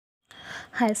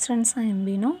Hi students, I am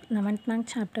Bino. 11th Math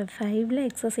Chapter 5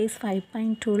 exercise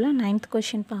 5.2 9th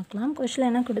question பார்க்கலாம். question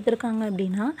என்ன கொடுத்திருக்காங்க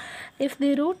அப்படின்னா, if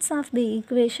the roots of the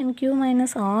equation q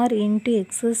minus r into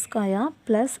x square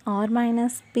plus r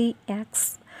minus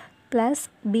px plus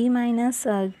b minus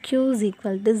q is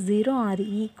equal to 0 are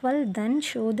equal, then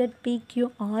show that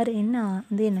pqr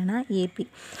வந்து என்னன்னா ap.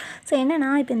 So என்னன்னா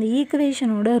இப்போ இந்த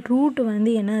ஈக்குவேஷனோட root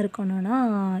வந்து என்ன இருக்கணும்னா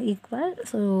equal.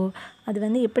 So அது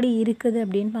வந்து எப்படி இருக்குது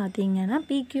அப்படின்னு பார்த்தீங்கன்னா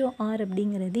பிக்யூஆர்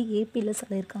அப்படிங்கிறது ஏபியில்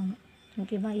சொல்லியிருக்காங்க.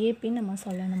 ஓகேவா, ஏபின்னு நம்ம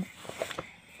சொல்லணும்.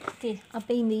 ஓகே,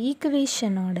 அப்போ இந்த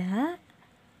ஈக்குவேஷனோட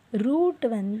ரூட்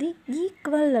வந்து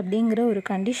ஈக்குவல் அப்படிங்கிற ஒரு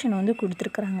கண்டிஷன் வந்து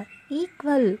கொடுத்துருக்குறாங்க.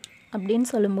 ஈக்குவல் அப்படின்னு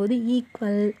சொல்லும்போது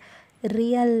ஈக்குவல்,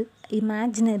 ரியல்,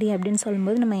 இமேஜினரி அப்படின்னு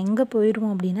சொல்லும்போது நம்ம எங்கே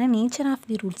போயிடுவோம் அப்படின்னா நேச்சர் ஆஃப்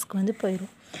தி ரூட்ஸ்க்கு வந்து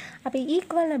போயிடுவோம். அப்போ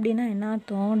ஈக்குவல் அப்படின்னா என்ன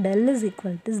அர்த்தம்? Del is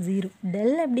equal to 0.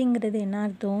 Del அப்படிங்கிறது என்ன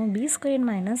அர்த்தம்? B square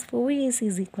minus 4ac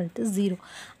is equal to 0.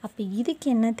 அப்போ இதுக்கு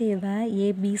என்ன தேவை?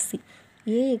 ABC,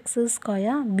 ax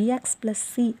square px plus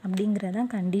C அப்படிங்கிறதான்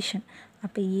கண்டிஷன்.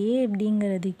 அப்போ ஏ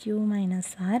அப்படிங்கிறது q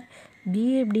மைனஸ் ஆர், பி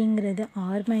அப்படிங்கிறது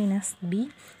ஆர் மைனஸ் பி,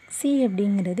 சி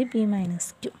அப்படிங்கிறது பி மைனஸ்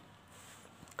q.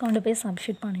 கொண்டு போய்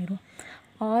சப்ஸ்டிட் பண்ணிடுவோம்.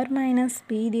 r minus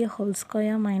p the whole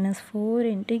square minus 4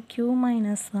 into q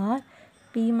minus r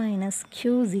p minus q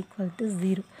is equal to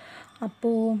 0.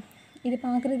 அப்போது இது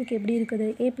பார்க்குறதுக்கு எப்படி இருக்குது?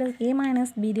 a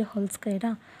minus b the whole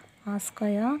square r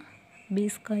square b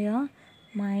square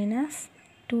minus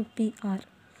 2pr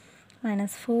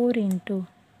minus 4 into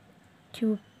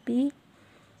qp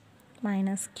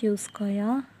minus q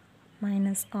square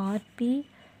minus rp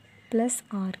plus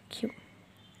rq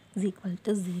is equal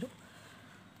to 0.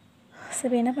 So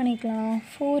இப்போ என்ன பண்ணிக்கலாம்?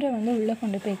 4 வந்து உள்ளே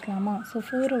கொண்டு போய்க்கலாமா? ஸோ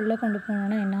 4 உள்ளே கொண்டு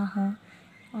போனோன்னா என்ன ஆகும்?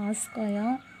 R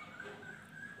square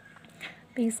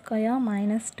B square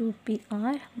minus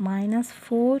 2pr minus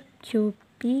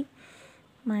 4qp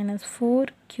minus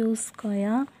 4q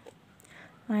square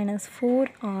minus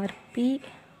 4rp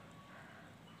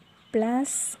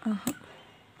plus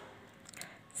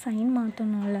sine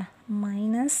மாற்றணும்ல,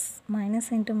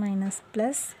 minus into minus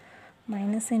plus,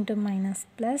 minus into minus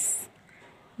plus,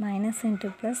 minus into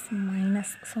plus minus.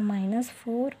 So minus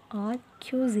 4rq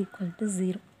is equal to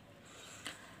 0.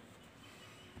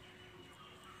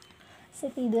 So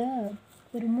இப்போ இது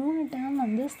ஒரு 3 term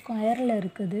வந்து ஸ்கொயரில்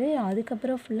இருக்குது,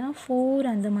 அதுக்கப்புறம் ஃபுல்லாக 4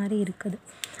 அந்த மாதிரி இருக்குது.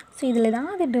 ஸோ இதில்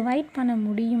ஏதாவது டிவைட் பண்ண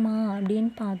முடியுமா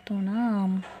அப்படின்னு பார்த்தோன்னா,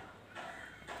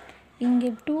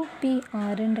 இங்கே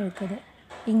 2prன்னு இருக்குது,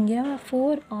 இங்கே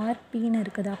 4rpன்னு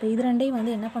இருக்குது. அப்போ இது ரெண்டையும்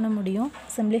வந்து என்ன பண்ண முடியும்?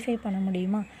 சிம்பிளிஃபை பண்ண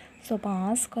முடியுமா? ஸோ இப்போ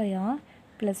R square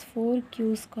plus 4q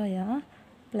square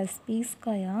plus B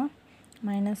square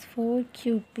minus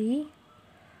 4qp,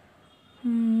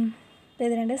 இப்போ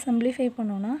இது ரெண்டையும் சிம்பிளிஃபை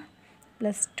பண்ணோன்னா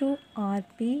plus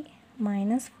 2rp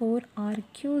minus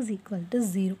 4rq is equal to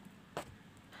 0.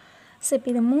 So இப்போ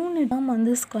இது 3 டேர்ம்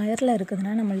வந்து ஸ்கொயரில்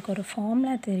இருக்குதுன்னா நம்மளுக்கு ஒரு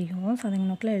ஃபார்முலா தெரியும். ஸோ அதை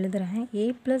நோக்கில் எழுதுகிறேன். a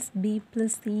plus B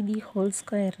plus CD whole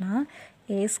ஸ்கொயர்னால்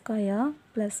a square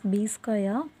plus B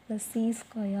square plus C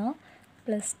square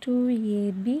plus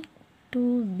 2ab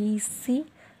 2bc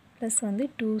plus வந்து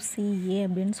 2ca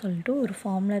அப்படின்னு சொல்லிட்டு ஒரு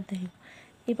ஃபார்முலா தெரியும்.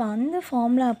 இப்போ அந்த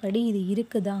ஃபார்முலா படி இது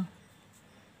இருக்குதா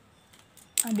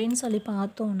அப்படின்னு சொல்லி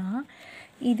பார்த்தோன்னா,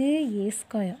 இது a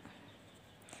ஸ்கொயர்,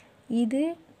 இது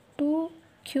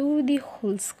 2q தி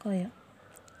ஹோல் ஸ்கொயர்,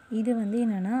 இது வந்து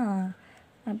என்னென்னா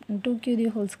 2q தி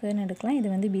ஹோல் ஸ்கொயர்னு எடுக்கலாம், இது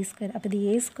வந்து b ஸ்கொயர். அப்போ இது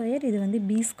a ஸ்கொயர், இது வந்து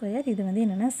b ஸ்கொயர், இது வந்து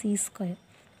என்னென்னா c ஸ்கொயர்.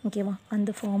 ஓகேவா, அந்த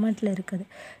ஃபார்மேட்டில் இருக்குது.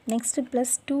 நெக்ஸ்ட்டு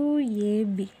ப்ளஸ்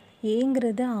 2ab,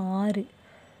 ஏங்கிறது 6,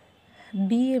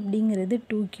 b அப்படிங்கிறது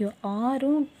 2q,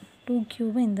 ஆரும்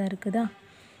 2qவும் இந்த இருக்குதா?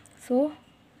 ஸோ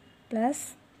ப்ளஸ்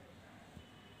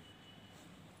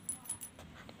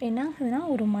இப்போ என்ன ஆகுதுன்னா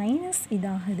ஒரு மைனஸ்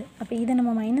இதாகுது. அப்போ இதை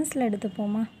நம்ம மைனஸில்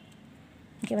எடுத்துப்போமா?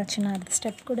 ஓகே, வச்சு நான் அடுத்த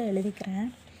ஸ்டெப் கூட எழுதிக்கிறேன்.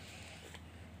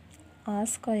 R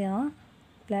square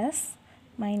plus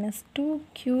minus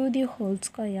 2q the whole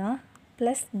square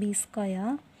plus B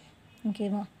square.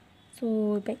 ஓகேவா, ஸோ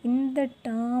இப்போ இந்த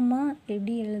டேர்மை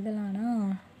எப்படி எழுதலான்னா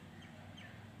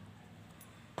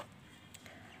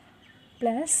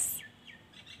plus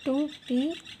 2p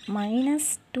minus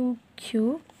 2q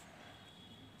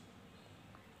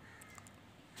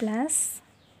plus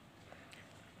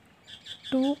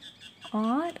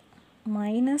 2r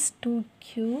minus 2q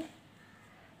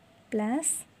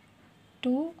plus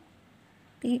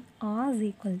 2pr is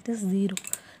equal to 0.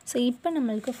 So இப்போ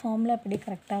நம்மளுக்கு ஃபார்முலா எப்படி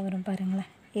கரெக்டாக வரும்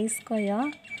பாருங்களேன். a square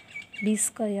b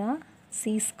square c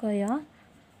square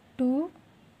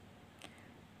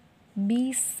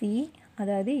 2bc,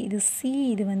 அதாவது இது c,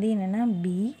 இது வந்து என்னென்னா b,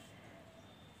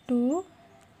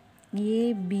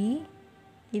 2ab,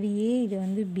 இது a, இது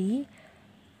வந்து b,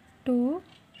 2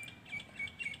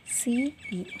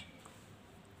 CE.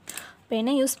 இப்போ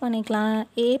என்ன யூஸ் பண்ணிக்கலாம்,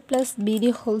 a + bd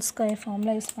whole square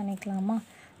formula use பண்ணிக்கலாமா.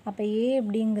 அப்போ a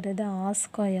அப்படிங்கிறது r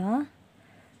ஸ்கொயர்,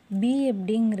 b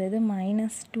அப்படிங்கிறது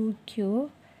 -2q,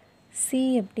 c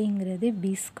அப்படிங்கிறது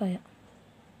b ஸ்கொயர்.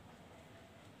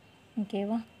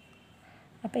 ஓகேவா.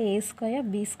 அப்போ a square,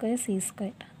 b square, c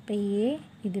square. இப்போ a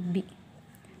இது b.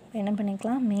 இப்போ என்ன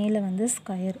பண்ணிக்கலாம், மேலே வந்து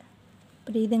ஸ்கொயர்.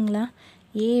 புரியுதுங்களா.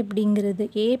 a அப்படிங்கிறது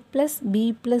a + b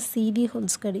 + cd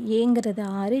whole square. ஏங்கிறது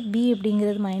 6, b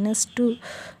அப்படிங்கிறது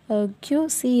 -2q,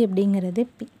 c அப்படிங்கிறது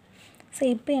p. ஸோ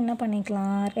இப்போ என்ன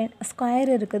பண்ணிக்கலாம், ஸ்கொயர்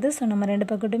இருக்குது. ஸோ நம்ம ரெண்டு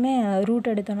பக்கத்துமே ரூட்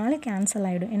எடுத்தோம்னாலே கேன்சல்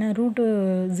ஆகிடும். ஏன்னா ரூட்டு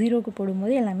 0க்கு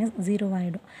போடும்போது எல்லாமே 0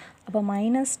 ஆகிடும். அப்போ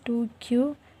 -2q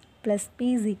 + p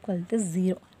 =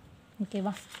 0.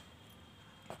 ஓகேவா.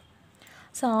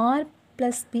 ஸோ r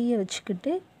 + p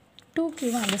வச்சுக்கிட்டு 2q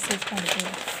அந்த சைட்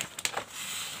பண்ணிக்கலாம்.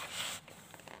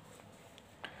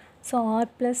 So r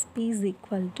 + p =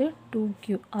 2q.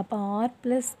 அப்போ r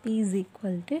 + p =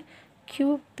 q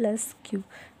 + q.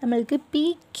 நம்மளுக்கு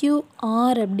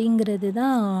PQR அப்படிங்கிறது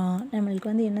தான் நம்மளுக்கு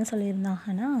வந்து என்ன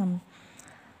சொல்லியிருந்தாங்கன்னா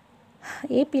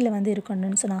ஏபியில் வந்து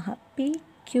இருக்கணும்னு சொன்னாங்க.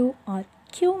 PQR,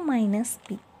 q -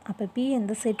 p. அப்போ p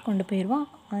எந்த சைட் கொண்டு போயிடுவோம்,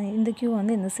 இந்த q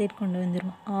வந்து இந்த சைட் கொண்டு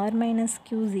வந்துடுவோம். r - q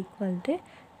 =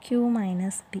 q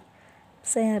 - p.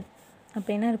 சரி, அப்போ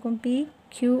என்ன இருக்கும்,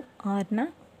 PQRனா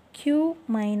q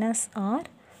 - r,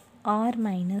 r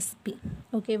 - p.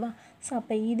 ஓகேவா. ஸோ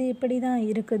அப்போ இது எப்படி தான்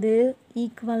இருக்குது,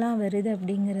 ஈக்குவலாக வருது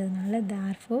அப்படிங்கிறதுனால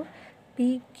therefore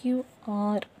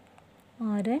PQR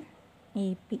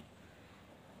AP.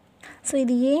 ஸோ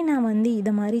இது ஏன் நான் வந்து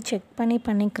இதை மாதிரி செக்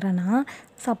பண்ணிக்கிறேன்னா,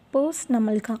 சப்போஸ்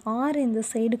நம்மளுக்கு r இந்த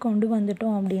சைடு கொண்டு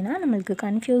வந்துட்டோம் அப்படின்னா நம்மளுக்கு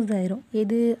கன்ஃபியூஸ் ஆயிரும்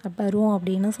எது வரும்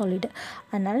அப்படின்னு சொல்லிட்டு.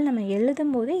 அதனால் நம்ம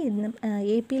எழுதும் போதே இந்த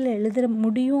ஏபியில் எழுத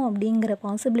முடியும் அப்படிங்கிற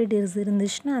பாசிபிலிட்டிஸ்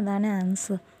இருந்துச்சுன்னா அதானே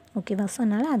ஆன்சர். ஓகேவா. ஸோ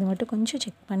அதனால் அதை மட்டும் கொஞ்சம்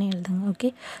செக் பண்ணி எழுதுங்க. ஓகே.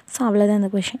 ஸோ அவ்வளோதான் இந்த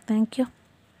கொஷின். தேங்க்யூ.